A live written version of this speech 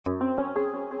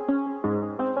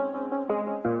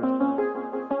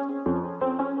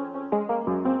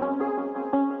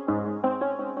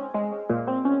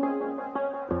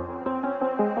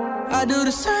do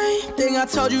the same thing I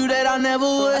told you that I never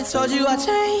would. I told you I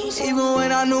changed, even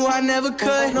when I knew I never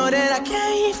could. Know that I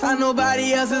can't find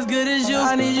nobody else as good as you.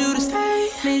 I need you to stay,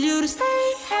 need you to stay.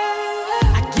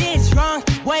 I get drunk,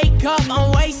 wake up,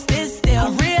 I'm wasted still. I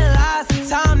realize the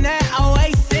time that I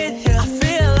wasted here. I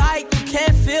feel like you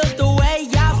can't feel the way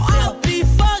I feel. I'll be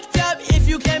fucked up if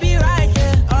you can't be right here.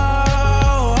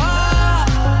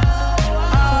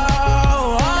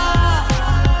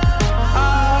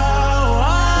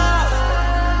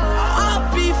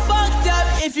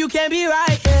 You can't be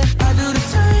right, yeah. I do the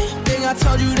same thing I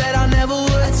told you that I never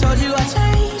would. I told you I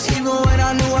changed, even when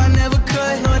I knew I never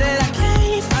could. Know that I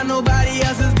can't find nobody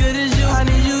else as good as you. I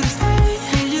need you to stay,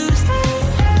 need you to stay.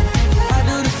 I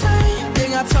do the same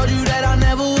thing I told you that I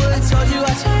never would. I told you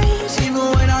I changed, even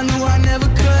when I knew I never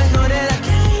could. Know that I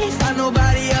can't find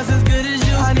nobody else as good as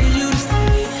you. I need you to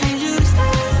stay, need you to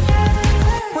stay.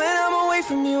 When I'm away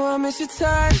from you, I miss your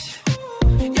touch.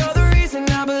 You're the reason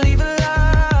I believe in love.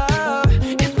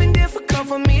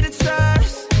 For me to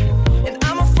trust, and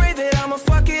I'm afraid that I'ma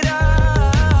fuck it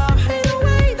up. Ain't no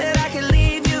way that I can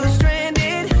leave you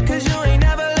stranded, cause you ain't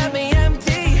never left me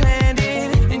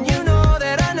empty-handed. And you know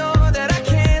that I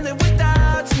can't live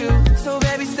without you. So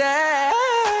baby, stay.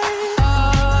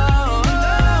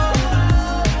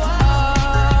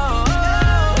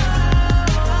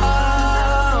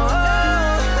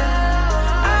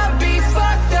 I'll be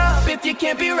fucked up if you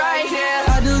can't be right here.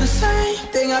 I do the same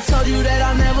thing I told you that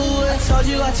I never would. I told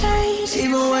you I changed,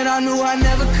 even when I knew I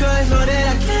never could. Know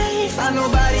that I can't find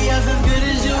nobody else as good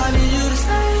as you. I need you to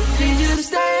stay, need you to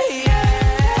stay,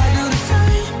 yeah. I do the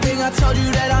same thing I told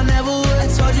you that I never would. I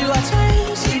told you I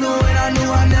changed, even when I knew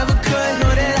I never could.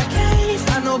 Know that I can't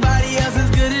find nobody else as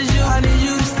good as you. I need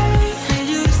you to stay, need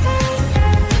you to stay.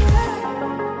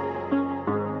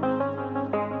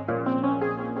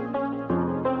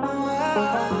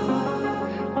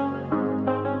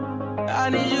 I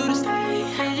need you to stay,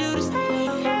 need you to stay.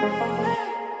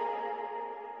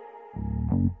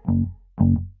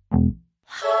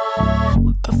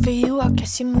 Well, good for you, I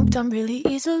guess you moved on really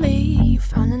easily. You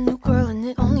found a new girl and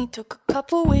it only took a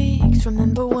couple weeks.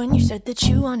 Remember when you said that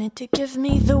you wanted to give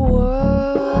me the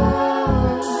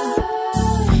world?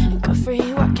 And good for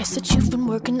you, I guess that you've been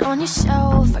working on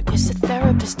yourself. I guess the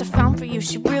therapist I found for you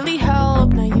should really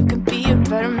help. Now you can be a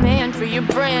better man for your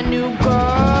brand new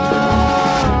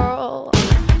girl.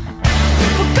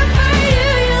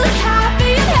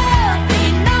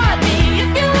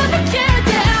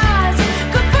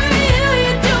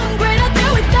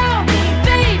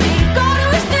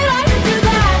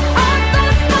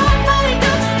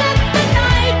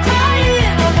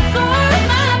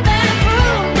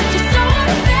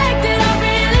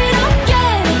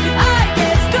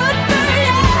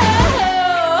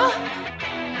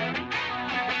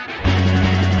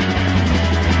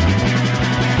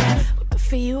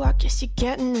 You're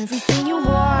getting everything you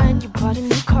want. You bought a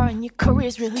new car and your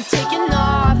career's really taking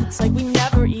off. It's like we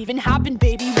never even happened,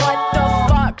 baby. What the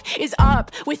fuck is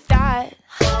up with that?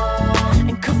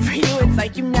 And good for you, it's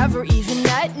like you never even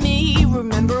met me.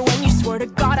 Remember when you swore to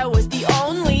God I was the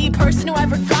only person who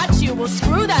ever got you? Well,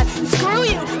 screw that and screw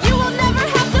you. You will never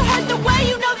have to hurt the way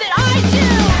you know that I do.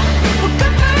 Well,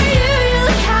 good for you, you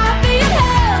look happy and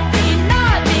healthy.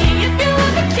 Not me, if you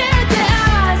ever cared to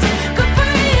ask. Good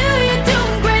for you, you're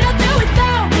doing great out there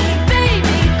without me,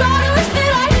 baby. God, I wish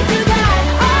that I could do that.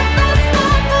 I lost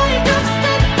my mind, I've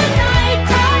spent the night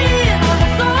crying on the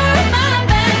floor of my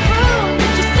bedroom.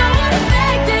 But you're so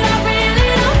unaffected, I really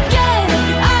don't get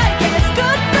it. I guess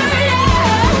good for you.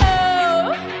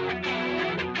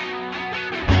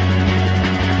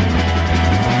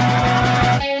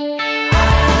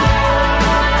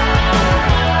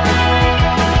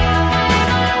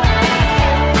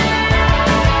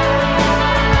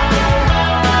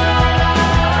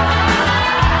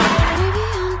 Maybe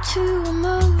I'm too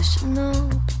emotional,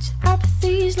 but your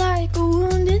apathy's like a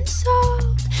wounded soul.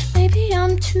 Maybe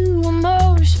I'm too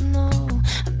emotional,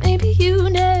 or maybe you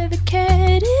never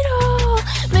cared at all.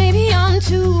 Maybe I'm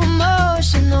too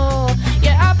emotional,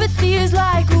 your apathy is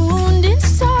like a wounded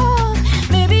soul.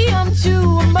 Maybe I'm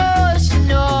too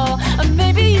emotional, or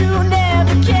maybe you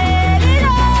never cared at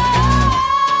all.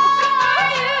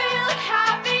 You look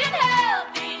happy and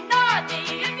healthy, not me,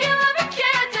 if you ever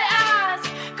cared to ask.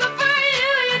 Good for you,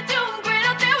 you're doing great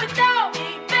out there without me,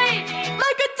 baby.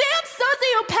 Like a damn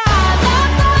sociopath,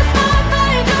 I've lost my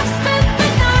mind, I've spent the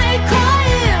night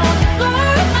crying on the floor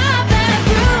of my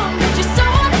bedroom. But you're so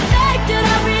unaffected,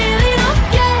 I really don't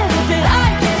get it. But I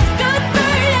guess good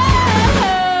for you.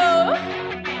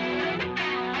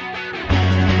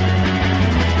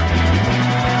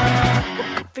 Well,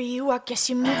 good for you, I guess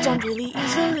you moved on really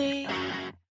easily.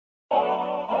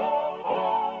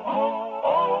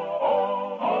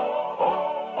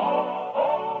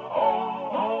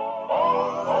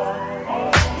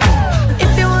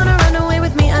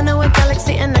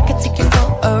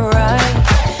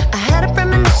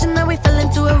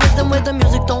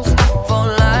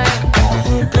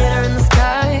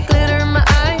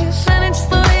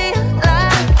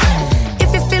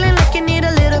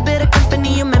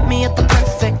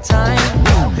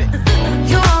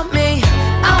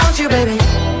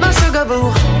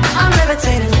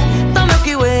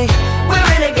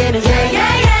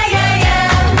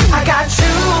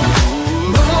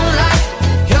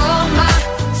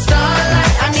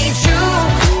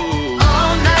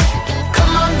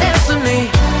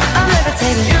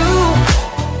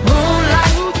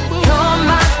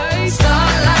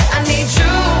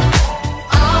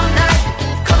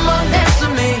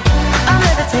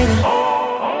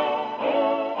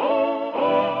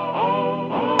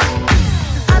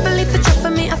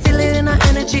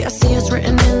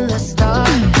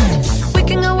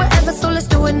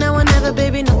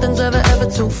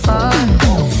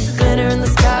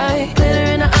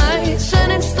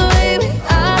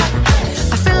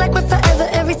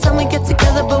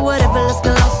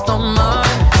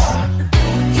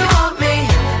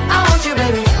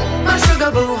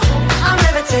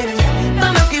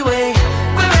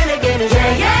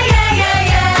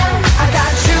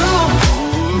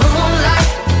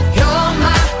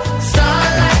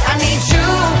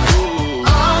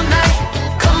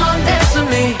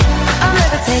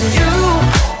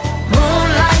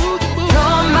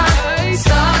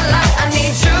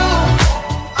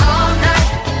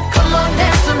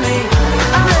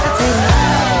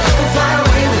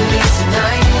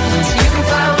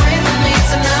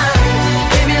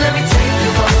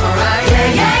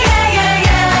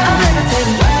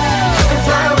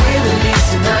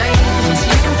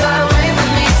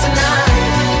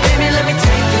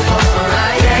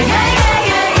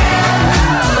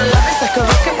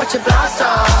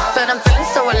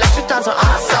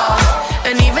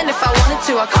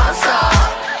 to, I can't stop.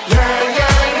 Yeah,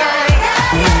 yeah, yeah,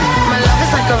 yeah. My love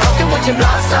is like a rocket watching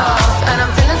blast off, and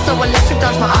I'm feeling so electric,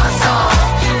 dance my ass off.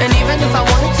 And even if I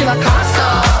wanted to, I can't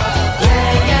stop.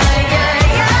 Yeah, yeah,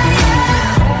 yeah,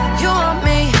 yeah. You want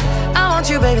me, I want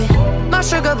you, baby. My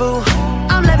sugar boo,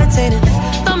 I'm levitating.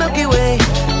 The Milky Way,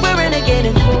 we're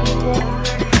renegading.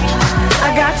 I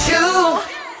got you,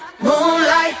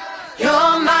 moonlight,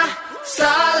 you're my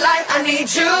starlight. I need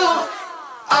you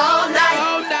all night.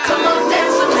 Come on,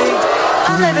 dance with me.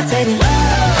 I'm levitating.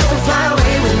 You can fly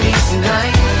away with me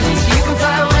tonight. You can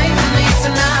fly away with me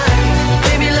tonight.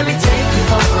 Baby, let me take you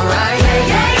for a ride. Yeah,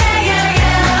 yeah, yeah, yeah,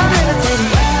 yeah. I'm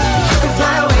levitating. You can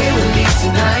fly away with me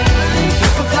tonight. You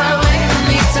can fly away with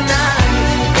me tonight.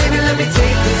 Baby, let me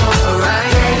take you for a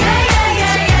ride. Yeah, yeah, yeah,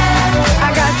 yeah, yeah. I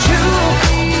got you,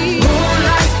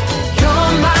 moonlight,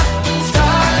 you're my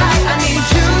starlight. I need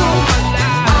you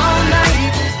all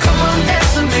night. Come on,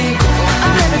 dance with me.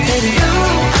 I'm levitating. You,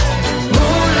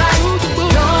 moonlight,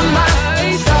 you're my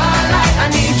starlight. I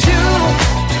need you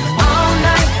all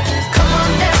night. Come on,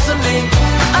 dance with me.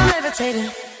 I'm levitating.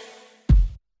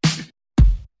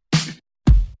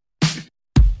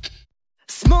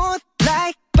 Smooth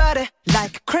like butter,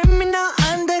 like a criminal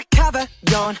undercover.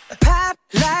 Don't pop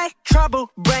like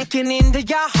trouble, breaking into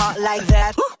your heart like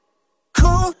that.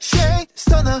 Cool shade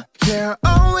stunner, yeah,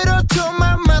 owe it all to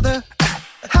my mother.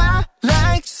 Hot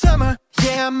like summer,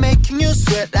 yeah, I'm making you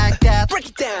sweat like that. Break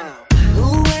it down.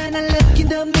 Ooh, when I look in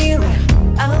the mirror,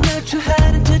 I'm not too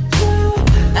hard to do.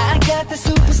 I got the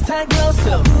superstar glow,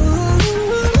 so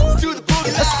ooh, do the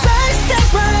boogie line. A side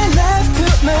step right left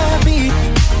to my beat.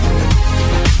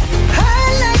 I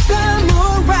like the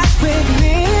moon rock with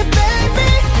me,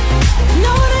 baby.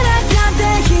 Know that I got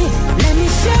the heat. Let me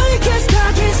show you, 'cause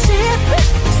talk is cheap.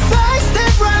 Side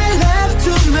step right left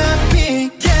to my beat.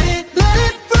 Get it, let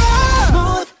it roll.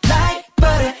 Smooth like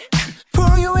butter,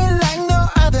 pour you in like no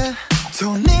other.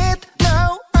 Don't need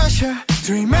no usher to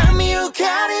remind me you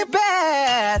got it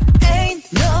bad. Ain't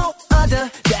no other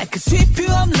that could sweep you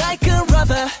up like a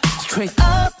rubber. Straight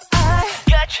up, I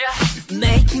gotcha,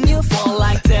 making you fall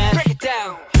like that. Break it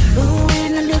down. Ooh, when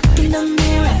I look in the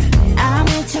mirror, I'm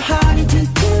not too hard to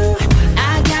do.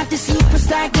 I got the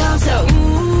superstar glow, so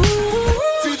ooh,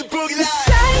 do the boogie line.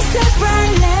 Side step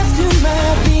right left to my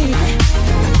beat.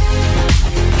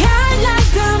 I like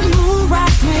the moon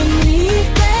rock with me,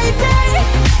 baby.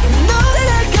 Know that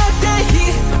I got that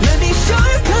heat. Let me show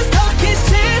you, 'cause talk is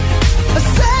cheap. A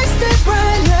side step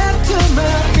right left to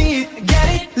my beat. Get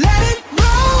it, let it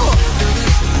roll.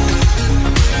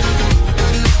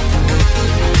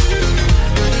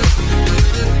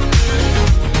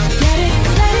 Get it,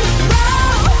 let it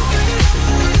roll.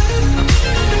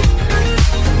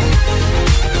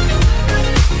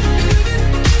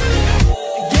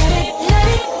 Get it, let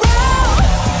it roll.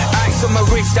 Ice on my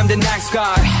wrist, I'm the nice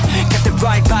guy. Got the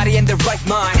right body and the right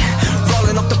mind.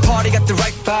 Rolling up the party, got the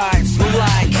right vibes. Move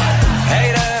like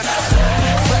haters.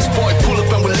 Fresh boy, pull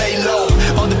up and we lay low.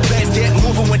 All the players get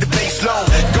moving with the bass low.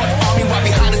 Got the army right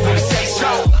behind us when we say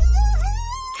so.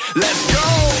 Let's go.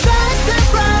 Side step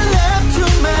right left to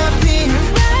my beat.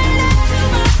 Right left to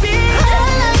my beat. I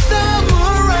like the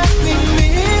moon rock with me,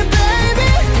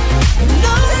 baby.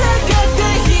 Know that I got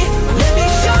the heat. Let me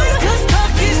show you, 'cause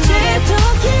talk is cheap.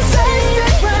 Side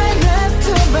step right left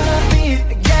to my beat.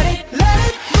 Get it, let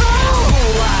it roll.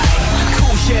 Cool light,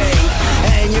 cool shade,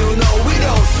 and you know we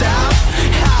don't stop.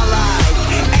 High light,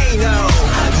 ain't no.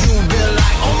 You been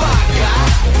like, oh my god.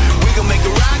 We gon' make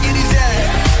the rock in his head.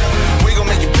 We gon'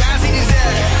 make it bounce in his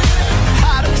head.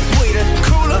 Hotter, sweeter,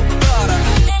 cooler, butter.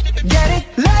 Get it,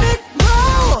 let it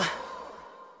roll.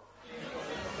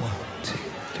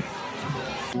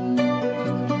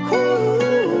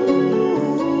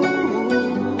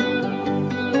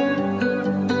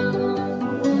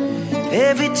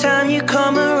 Every time you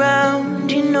come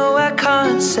around, you know I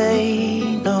can't say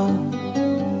no.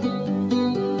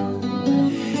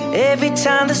 Every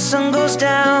time the sun goes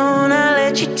down, I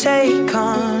let you take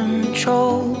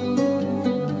control.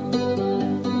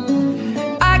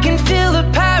 I can feel the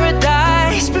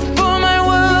paradise before my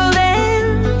world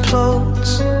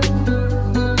implodes.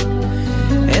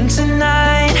 And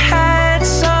tonight had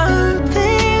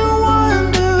something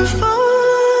wonderful.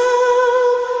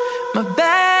 My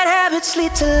bad habits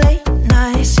lead to late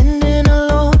nights, sitting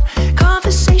alone.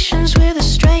 Conversations with a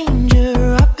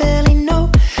stranger I barely know.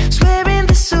 Swearing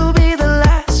this'll be the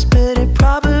last, but it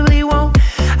probably won't.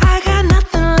 I got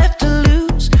nothing left to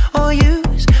lose or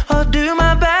use, or do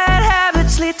my bad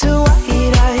habits lead to why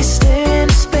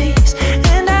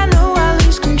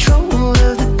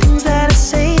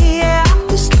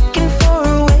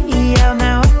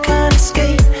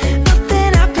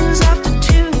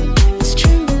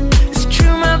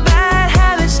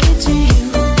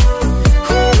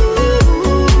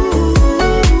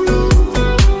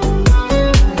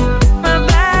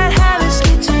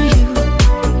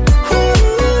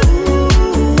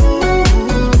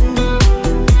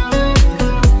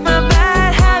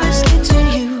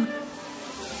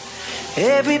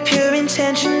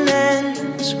attention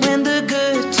ends when the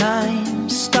good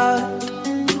times start.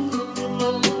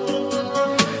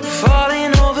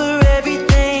 Falling over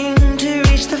everything to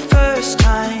reach the first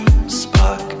time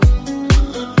spark.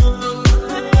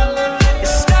 It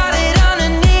started under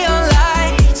neon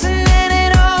lights and then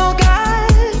it all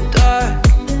got dark.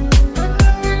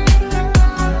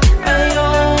 I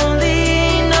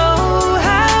only know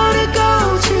how to go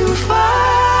too far.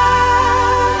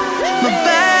 My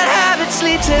bad habits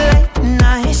lead to late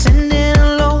nights ending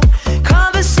alone.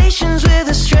 Conversations with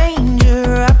a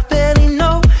stranger I barely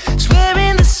know.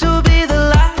 Swearing this will be the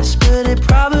last, but it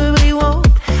probably won't.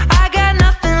 I got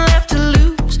nothing left to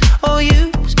lose or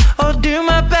use or do.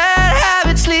 My bad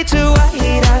habits lead to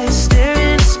white eyes staring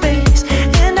into space,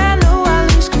 and I know I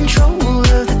lose control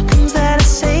of the things that I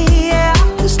say. Yeah,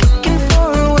 I was looking for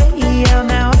a way out,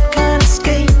 now I can't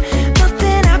escape.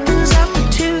 Nothing happens after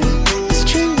two. It's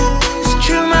true, it's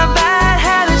true. My bad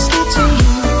habits lead to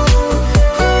you.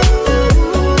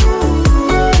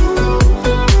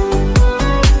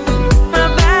 My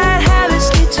bad habits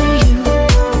lead to you.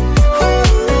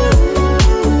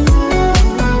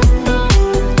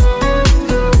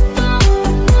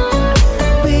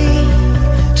 We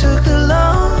took the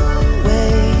long way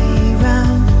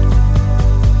round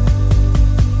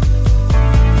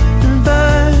and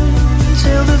burned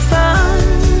till the fun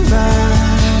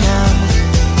ran out.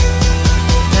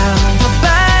 Now my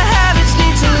bad habits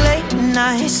lead to late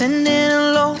nights ending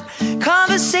alone.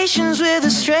 Conversations with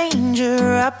a stranger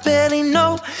I barely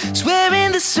know.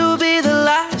 Swearing this will be the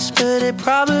last, but it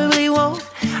probably won't.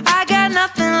 I got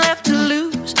nothing left to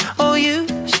lose or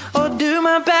use or do.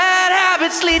 My bad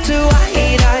habits lead to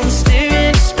white eyes staring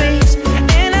into space,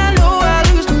 and I know I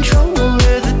lose control of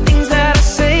the things that I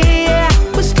say. Yeah, I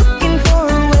was looking for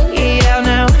a way out,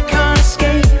 now I can't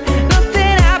escape.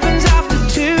 Nothing happens after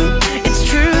two. It's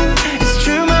true, it's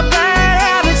true. My bad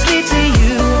habits lead to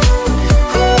you.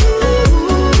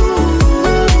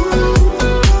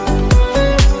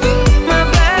 My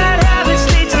bad habits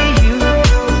lead to you.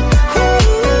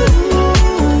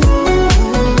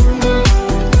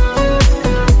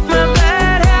 My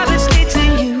bad habits lead to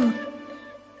you.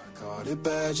 I caught it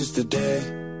bad just today.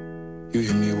 You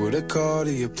hit me with a call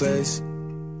to your place.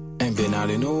 Ain't been out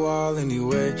in a while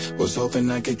anyway. Was hoping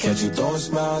I could catch you throwing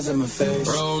smiles in my face.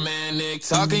 Romantic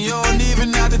talking, you don't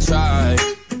even have to try.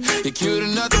 You're cute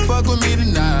enough to fuck with me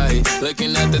tonight.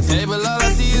 Looking at the table, all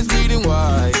I see is bleeding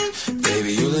white.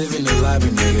 Baby, you living the life,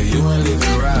 but nigga, you ain't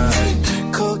living right.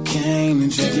 Cocaine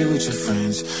and drinking with your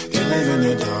friends. You live in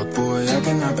the dark, boy, I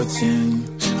cannot pretend.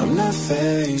 I'm not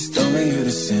faced, only you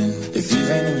to sin. If you've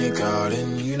been in your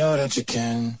garden, you know that you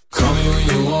can. Call me when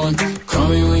you want, call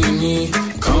me when you need.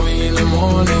 Call me in the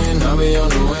morning, I'll be on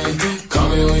the way. Call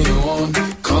me when you want,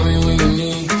 call me when you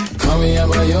need. Call me out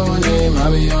by your name,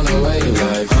 I'll be on the way.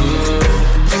 Like,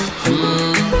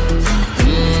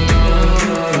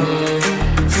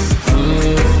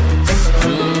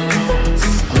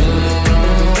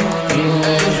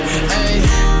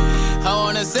 I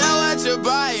wanna sell what you're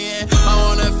buying. I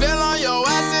wanna feel on your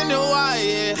ass in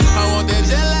Hawaii. I want that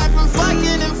jet lag from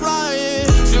fucking and flying.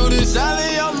 Shoot a shot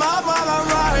in your mouth while I'm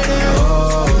riding.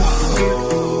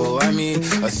 Oh, I mean,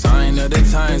 a sign of the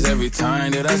times every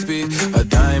time that I speak. A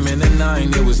dime and a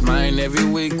nine, it was mine every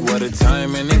week. What a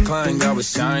time and incline, God was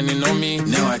shining on me.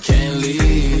 Now I can't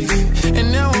leave,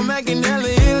 and now I'm making hella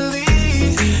Italy.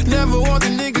 Never want the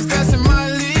niggas that's in my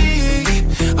league.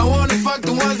 I wanna fuck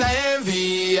the ones I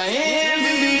envy. I envy.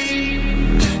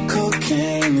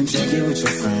 Cocaine and drinking with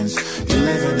your friends. You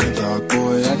live in the dark,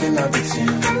 boy, I cannot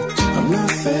pretend. I'm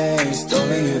not faced,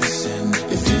 only you to sin.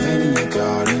 If you've been in your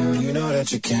garden, you know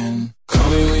that you can. Call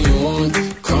me when you want,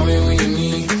 call me when you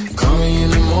need. Call me in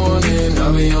the morning,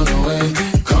 I'll be on the way.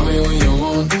 Call me when you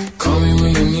want, call me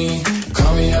when you need.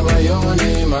 Call me out by your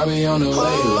name, I'll be on the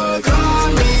way. Like, call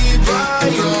me by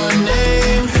your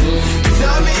name.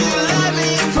 Tell me you love me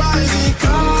in private.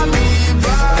 Call me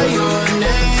by your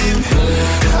name.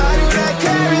 How do I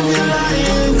care if you're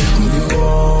lying? When you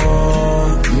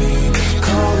want me,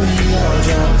 call me, I'll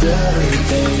drop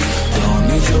everything. Don't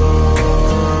need your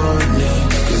name,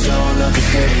 'cause I don't have to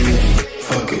say it.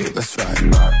 Fuck it, let's ride.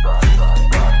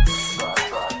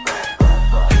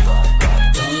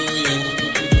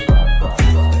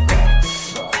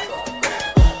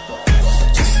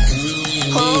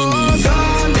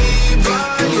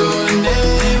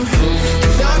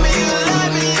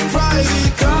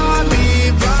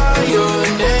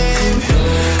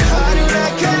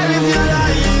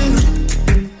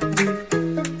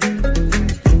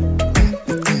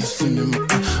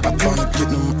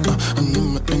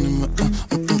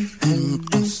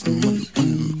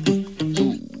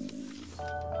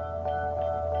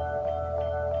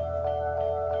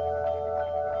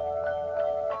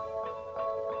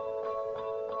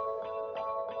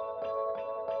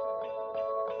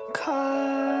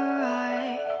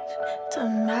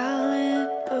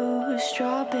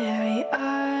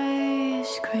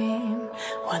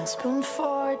 One spoon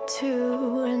for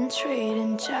two and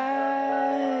trading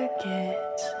jackets,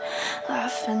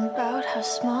 laughing about how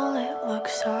small it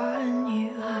looks on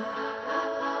you.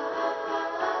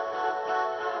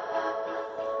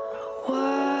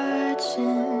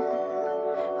 Watching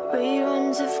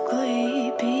reruns of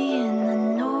Glee, being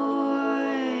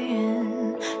annoying,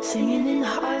 singing in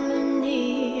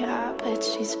harmony. I bet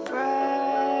she's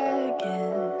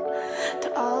bragging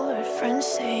to all her friends,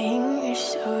 saying you're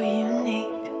so unique.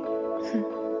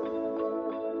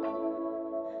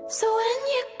 So when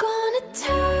you gonna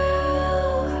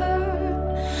tell her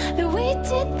that we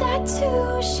did that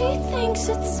too? She thinks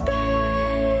it's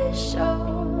special,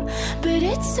 but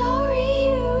it's all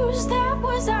reused. That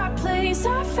was our place,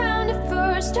 I found it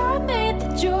first. I made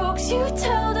the jokes you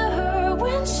tell to her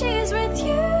when she's with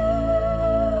you.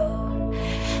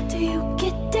 Do you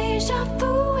get deja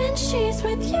vu when she's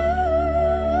with you?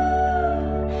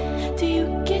 Do you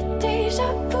get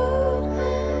deja vu?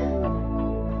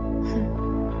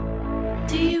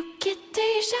 Do you get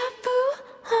deja vu?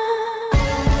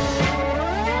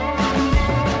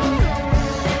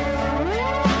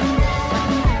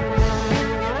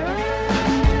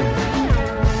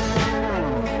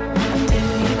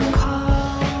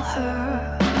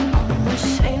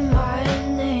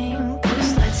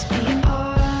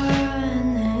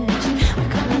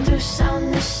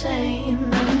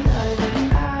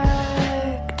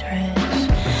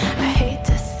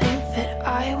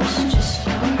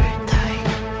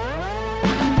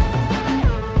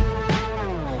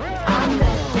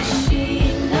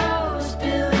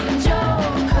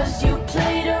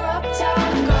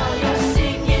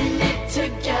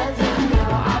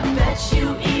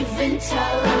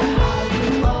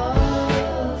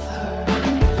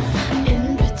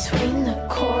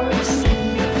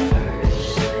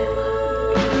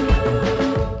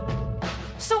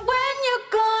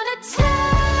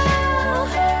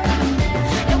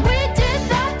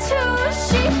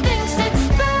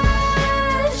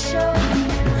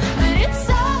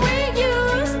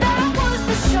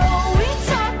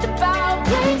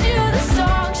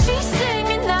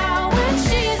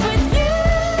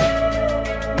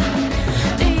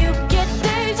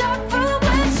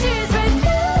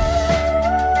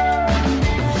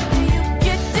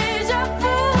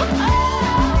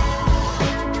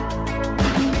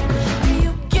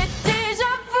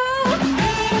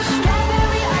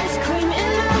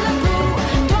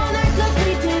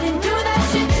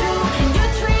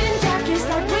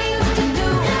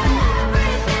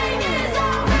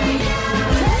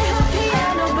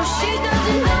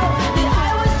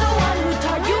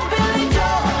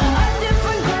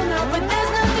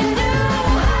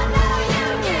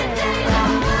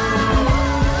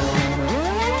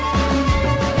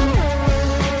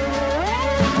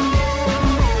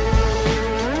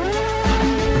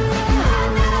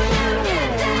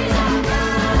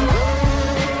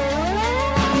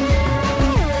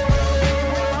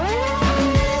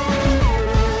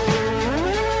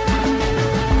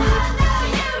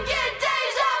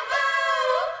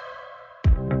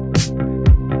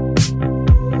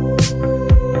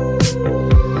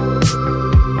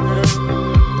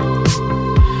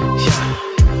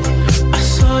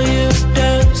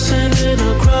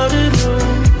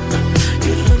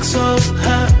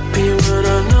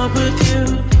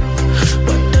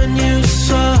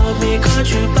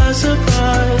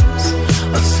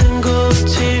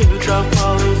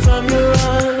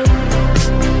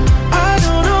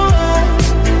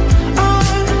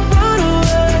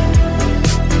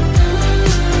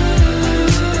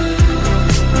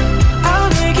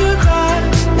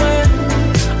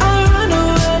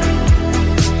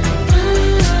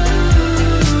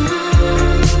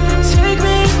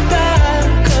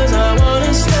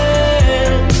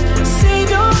 Save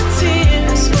your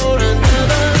tears for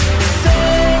another.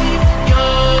 Say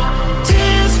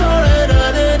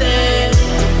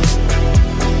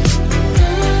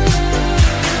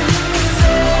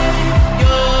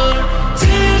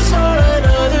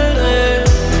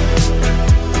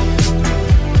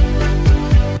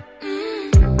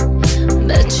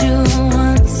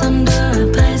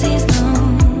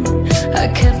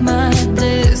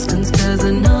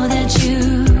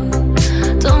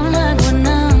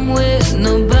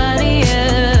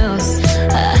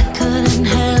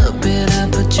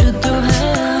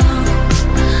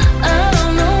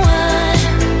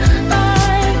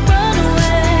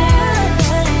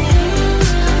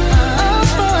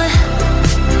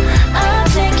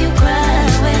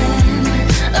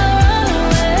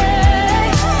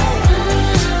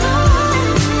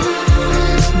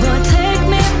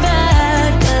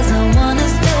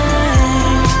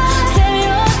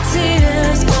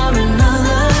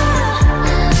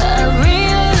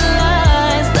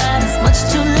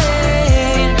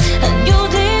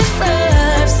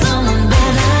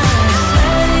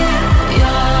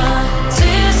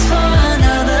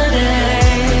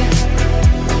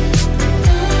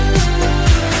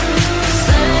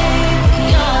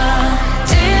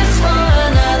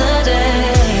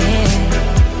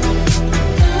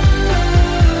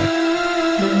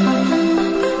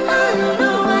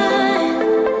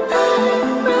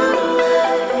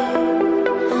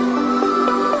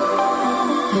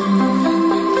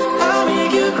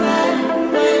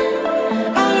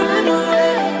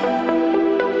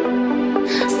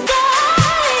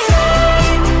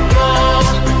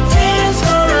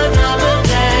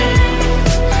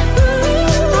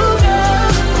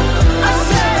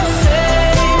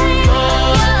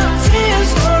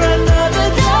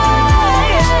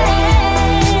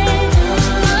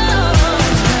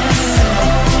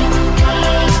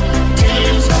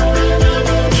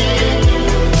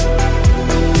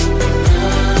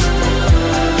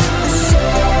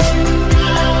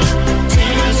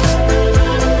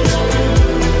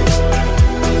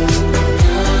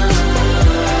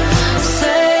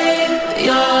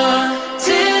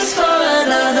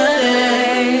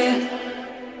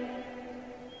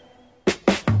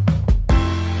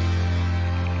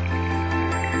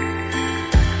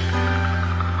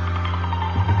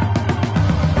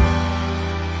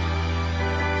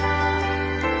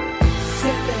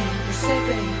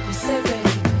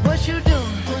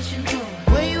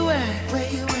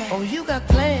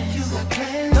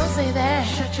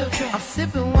I'm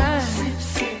sipping wine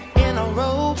in a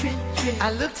robe.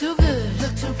 I look too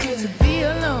good to be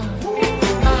alone.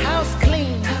 My house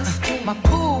clean, my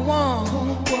pool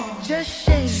warm. Just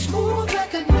shake smooth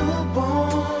like a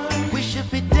newborn. We should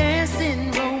be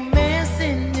dancing,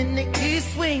 romancing in the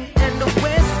east wing and the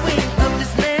west wing of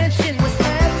this mansion. What's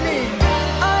happening?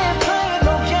 I ain't playing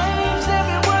no games.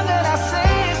 Every word that I say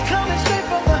is coming straight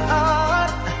from the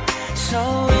heart. So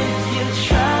if you're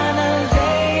trying to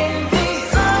lay in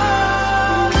these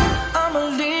arms, I'ma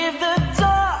leave the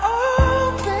door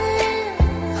open.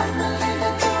 I'ma leave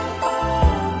the door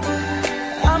open.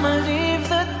 I'ma leave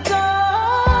the door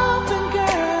open,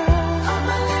 girl.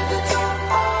 I'ma leave the door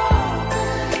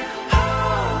open,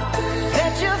 open.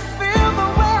 That you feel the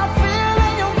way I feel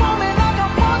and you want me like I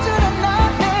want you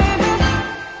tonight, baby.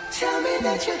 Tell me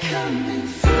that you're coming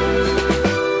through.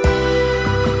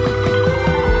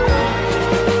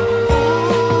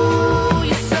 Ooh,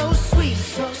 you're so sweet,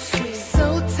 so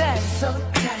tight,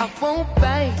 I won't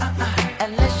bite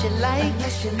unless you like.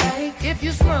 If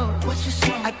you smoke, what you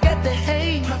smoke? I got the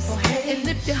haze. And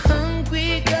if you're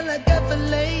hungry, girl, I got the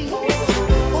lace.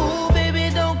 Ooh, baby,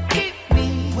 don't keep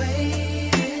me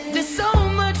waiting. There's so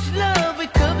much love we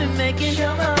could be making.